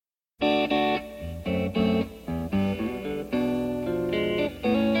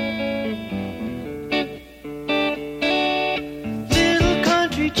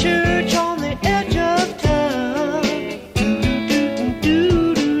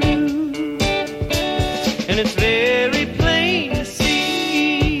and it's very plain to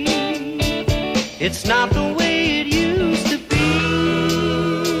see. It's not the way it used to be.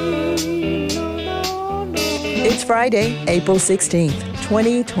 It's Friday, April 16th,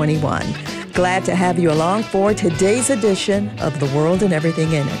 2021. Glad to have you along for today's edition of The World and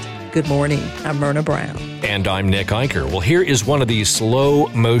Everything in It. Good morning. I'm Myrna Brown. And I'm Nick Eicher. Well, here is one of these slow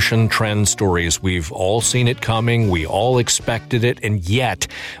motion trend stories. We've all seen it coming. We all expected it. And yet,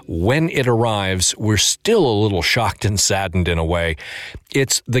 when it arrives, we're still a little shocked and saddened in a way.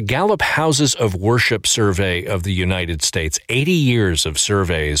 It's the Gallup Houses of Worship Survey of the United States. 80 years of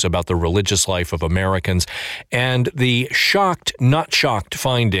surveys about the religious life of Americans. And the shocked, not shocked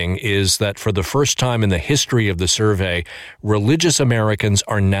finding is that for the first time in the history of the survey, religious Americans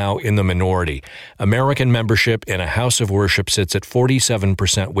are now in the minority. American membership in a house of worship sits at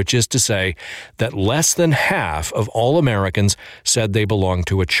 47%, which is to say that less than half of all Americans said they belong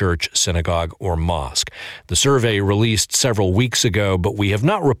to a church, synagogue, or mosque. The survey released several weeks ago, but we have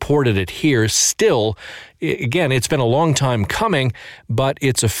not reported it here. Still, again, it's been a long time coming, but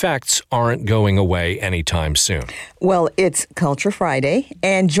its effects aren't going away anytime soon. Well, it's Culture Friday,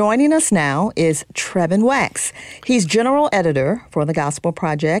 and joining us now is Trevin Wax. He's general editor for the Gospel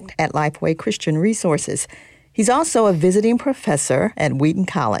Project at Lifeway Christian Resources. He's also a visiting professor at Wheaton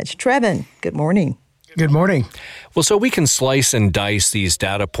College. Trevin, good morning. Good morning. Well, so we can slice and dice these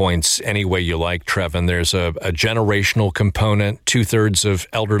data points any way you like, Trevin. There's a generational component. 2/3 of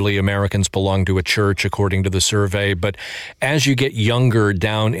elderly Americans belong to a church, according to the survey. But as you get younger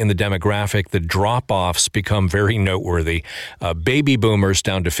down in the demographic, the drop-offs become very noteworthy. Baby boomers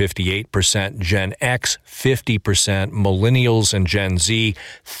down to 58%, Gen X 50%, millennials and Gen Z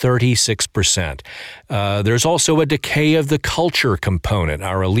 36%. There's also a decay of the culture component.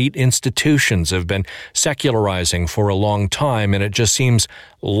 Our elite institutions have been secularizing for a long time, and it just seems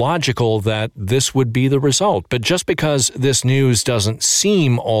logical that this would be the result. But just because this news doesn't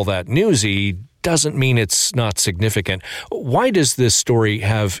seem all that newsy doesn't mean it's not significant. Why does this story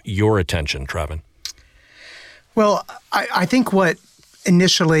have your attention, Trevin? Well, I think what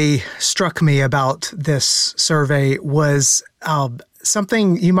initially struck me about this survey was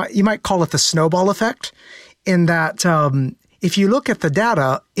something you might call it the snowball effect, in that if you look at the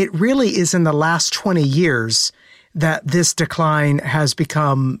data, it really is in the last 20 years that this decline has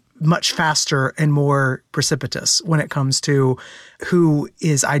become much faster and more precipitous when it comes to who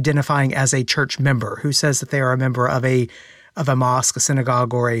is identifying as a church member, who says that they are a member of a mosque, a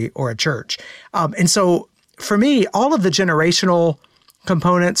synagogue, or a church. And so for me, all of the generational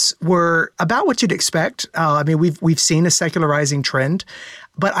components were about what you'd expect. We've seen a secularizing trend,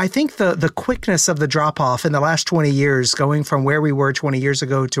 but I think the quickness of the drop-off in the last 20 years, going from where we were 20 years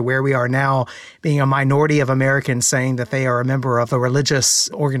ago to where we are now, being a minority of Americans saying that they are a member of a religious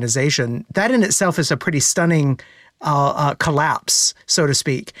organization, that in itself is a pretty stunning collapse, so to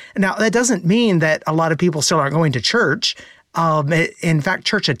speak. Now, that doesn't mean that a lot of people still aren't going to church. In fact,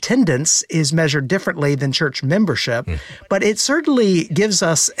 church attendance is measured differently than church membership, but it certainly gives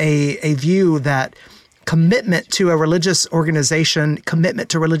us a view that commitment to a religious organization, commitment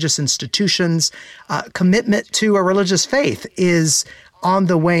to religious institutions, commitment to a religious faith is on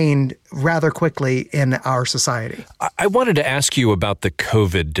the wane rather quickly in our society. I wanted to ask you about the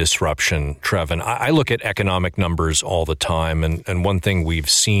COVID disruption, Trevin. I look at economic numbers all the time, and one thing we've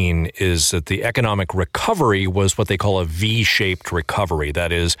seen is that the economic recovery was what they call a V-shaped recovery.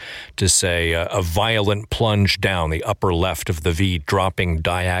 That is to say, a violent plunge down, the upper left of the V dropping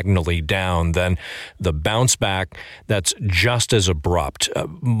diagonally down, then the bounce back that's just as abrupt.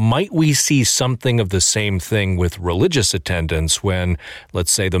 Might we see something of the same thing with religious attendance when,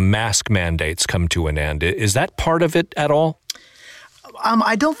 let's say, the mask mandates come to an end? Is that part of it at all?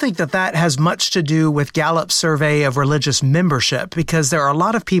 I don't think that has much to do with Gallup's survey of religious membership, because there are a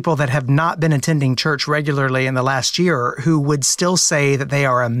lot of people that have not been attending church regularly in the last year who would still say that they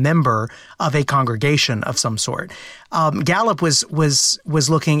are a member of a congregation of some sort. Gallup was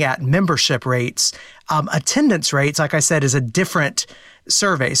looking at membership rates. Attendance rates, like I said, is a different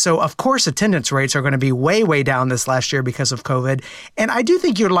survey. So, of course, attendance rates are going to be way, way down this last year because of COVID. And I do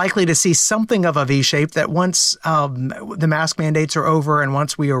think you're likely to see something of a V-shape that once the mask mandates are over and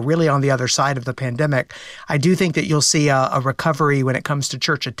once we are really on the other side of the pandemic, I do think that you'll see a recovery when it comes to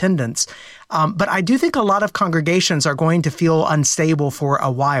church attendance. But I do think a lot of congregations are going to feel unstable for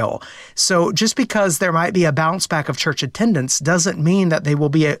a while. So just because there might be a bounce back of church attendance doesn't mean that they will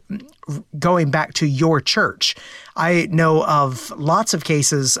be going back to your church. I know of lots of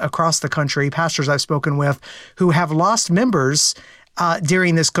cases across the country, pastors I've spoken with, who have lost members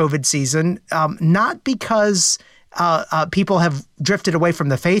during this COVID season, not because people have drifted away from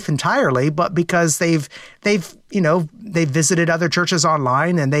the faith entirely, but because they've visited other churches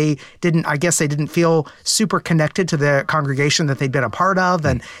online and they didn't feel super connected to the congregation that they'd been a part of.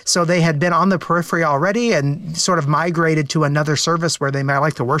 And so they had been on the periphery already and sort of migrated to another service where they might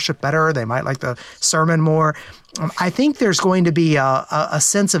like to worship better. They might like the sermon more. I think there's going to be a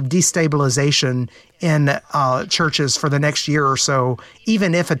sense of destabilization in churches for the next year or so,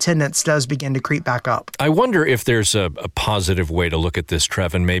 even if attendance does begin to creep back up. I wonder if there's a positive way to look at this,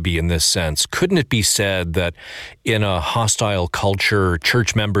 Trevin, maybe in this sense. Couldn't it be said that in a hostile culture,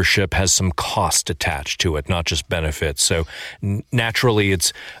 church membership has some cost attached to it, not just benefits? So naturally,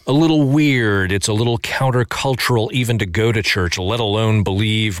 it's a little weird. It's a little countercultural even to go to church, let alone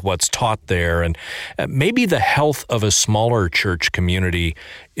believe what's taught there. And maybe the health of a smaller church community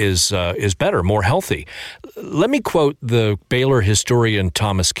is better, more healthy. Let me quote the Baylor historian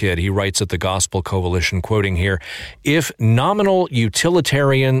Thomas Kidd. He writes at the Gospel Coalition, quoting here, "If nominal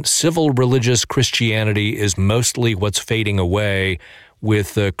utilitarian civil religious Christianity is mostly what's fading away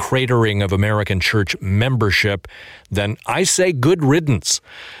with the cratering of American church membership, then I say good riddance."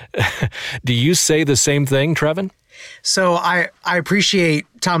 Do you say the same thing, Trevin? So I appreciate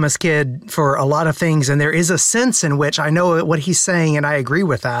Thomas Kidd for a lot of things, and there is a sense in which I know what he's saying, and I agree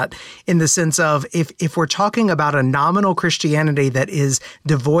with that, in the sense of if we're talking about a nominal Christianity that is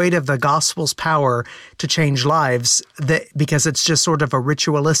devoid of the gospel's power to change lives, because it's just sort of a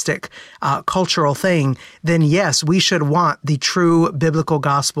ritualistic cultural thing, then yes, we should want the true biblical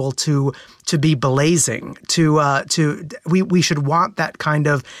gospel to be blazing. We should want that kind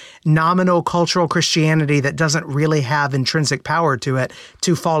of nominal cultural Christianity that doesn't really have intrinsic power to it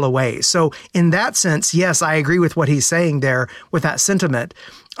to fall away. So in that sense, yes, I agree with what he's saying there with that sentiment.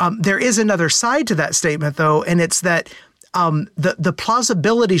 There is another side to that statement, though, and it's that the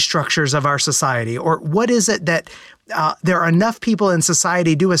plausibility structures of our society, or what is it that there are enough people in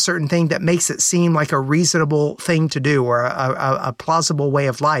society do a certain thing that makes it seem like a reasonable thing to do or a plausible way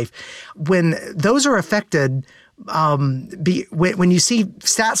of life. When those are affected, when you see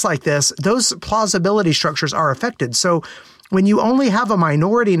stats like this, those plausibility structures are affected. So when you only have a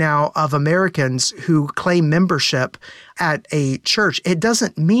minority now of Americans who claim membership at a church, it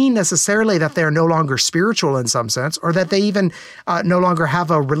doesn't mean necessarily that they're no longer spiritual in some sense, or that they even no longer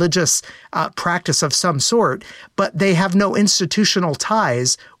have a religious practice of some sort, but they have no institutional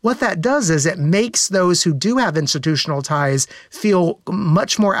ties. What that does is it makes those who do have institutional ties feel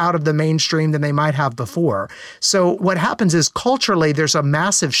much more out of the mainstream than they might have before. So what happens is culturally, there's a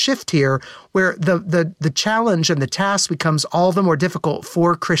massive shift here where the challenge and the task becomes all the more difficult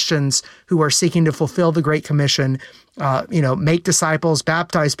for Christians who are seeking to fulfill the Great Commission, make disciples,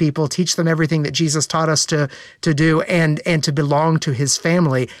 baptize people, teach them everything that Jesus taught us to do, and to belong to his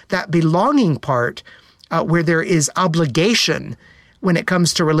family. That belonging part, where there is obligation when it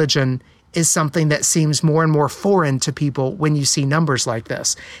comes to religion, is something that seems more and more foreign to people when you see numbers like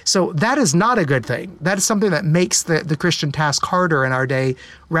this. So that is not a good thing. That is something that makes the Christian task harder in our day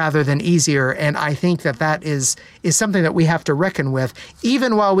rather than easier. And I think that is something that we have to reckon with,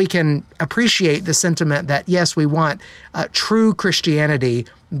 even while we can appreciate the sentiment that, yes, we want true Christianity,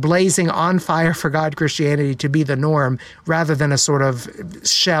 blazing on fire for God Christianity to be the norm rather than a sort of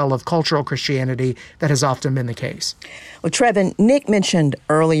shell of cultural Christianity that has often been the case. Well, Trevin, Nick mentioned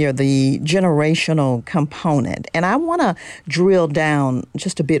earlier the generational component, and I want to drill down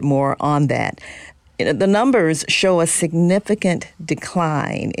just a bit more on that. The numbers show a significant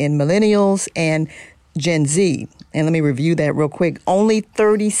decline in millennials and Gen Z. And let me review that real quick. Only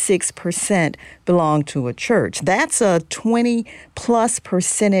 36% belong to a church. That's a 20-plus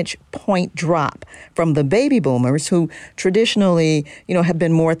percentage point drop from the baby boomers who traditionally, have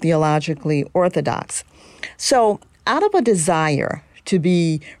been more theologically orthodox. So out of a desire to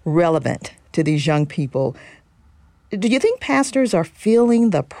be relevant to these young people, do you think pastors are feeling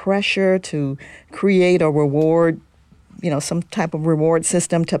the pressure to create a reward, some type of reward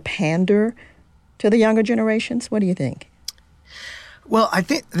system to pander to the younger generations? What do you think? Well, I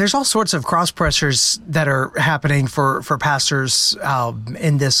think there's all sorts of cross pressures that are happening for pastors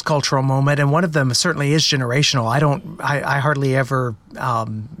in this cultural moment, and one of them certainly is generational. I hardly ever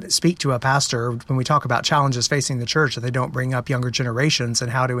speak to a pastor when we talk about challenges facing the church that they don't bring up younger generations and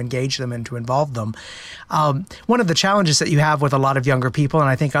how to engage them and to involve them. One of the challenges that you have with a lot of younger people, and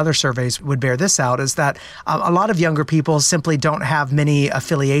I think other surveys would bear this out, is that a lot of younger people simply don't have many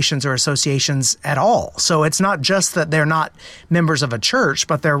affiliations or associations at all. So it's not just that they're not members of a church,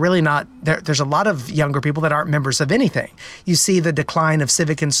 but they're really not. There's a lot of younger people that aren't members of anything. You see the decline of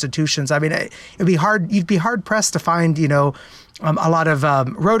civic institutions. I mean, you'd be hard pressed to find, a lot of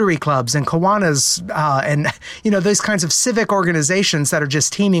Rotary clubs and Kiwanis and those kinds of civic organizations that are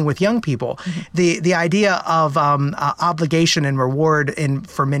just teeming with young people. Mm-hmm. The idea of obligation and reward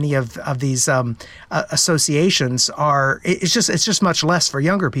for many of these associations it's just much less for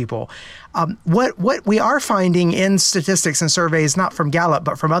younger people. What we are finding in statistics and surveys, not from Gallup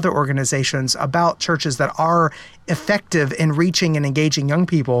but from other organizations, about churches that are effective in reaching and engaging young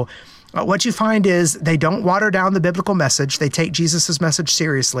people, what you find is they don't water down the biblical message. They take Jesus' message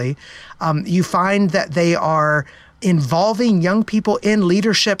seriously. You find that they are involving young people in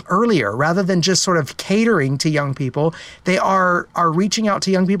leadership earlier rather than just sort of catering to young people. They are reaching out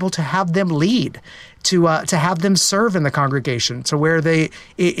to young people to have them lead, to have them serve in the congregation, to where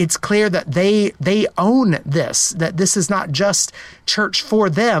it's clear that they own this, that this is not just church for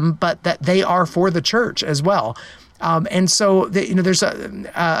them, but that they are for the church as well. And so, there's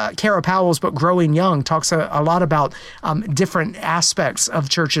Kara Powell's book, Growing Young, talks a lot about different aspects of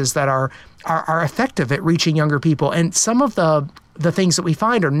churches that are effective at reaching younger people. And some of the things that we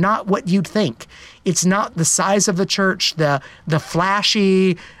find are not what you'd think. It's not the size of the church, the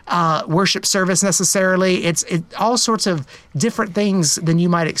flashy worship service necessarily. It's all sorts of different things than you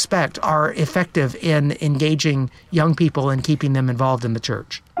might expect are effective in engaging young people and keeping them involved in the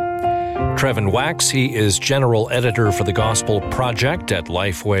church. Trevin Wax, he is general editor for the Gospel Project at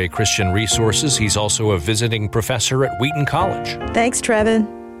Lifeway Christian Resources. He's also a visiting professor at Wheaton College. Thanks, Trevin.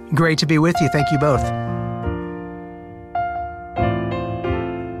 Great to be with you. Thank you both.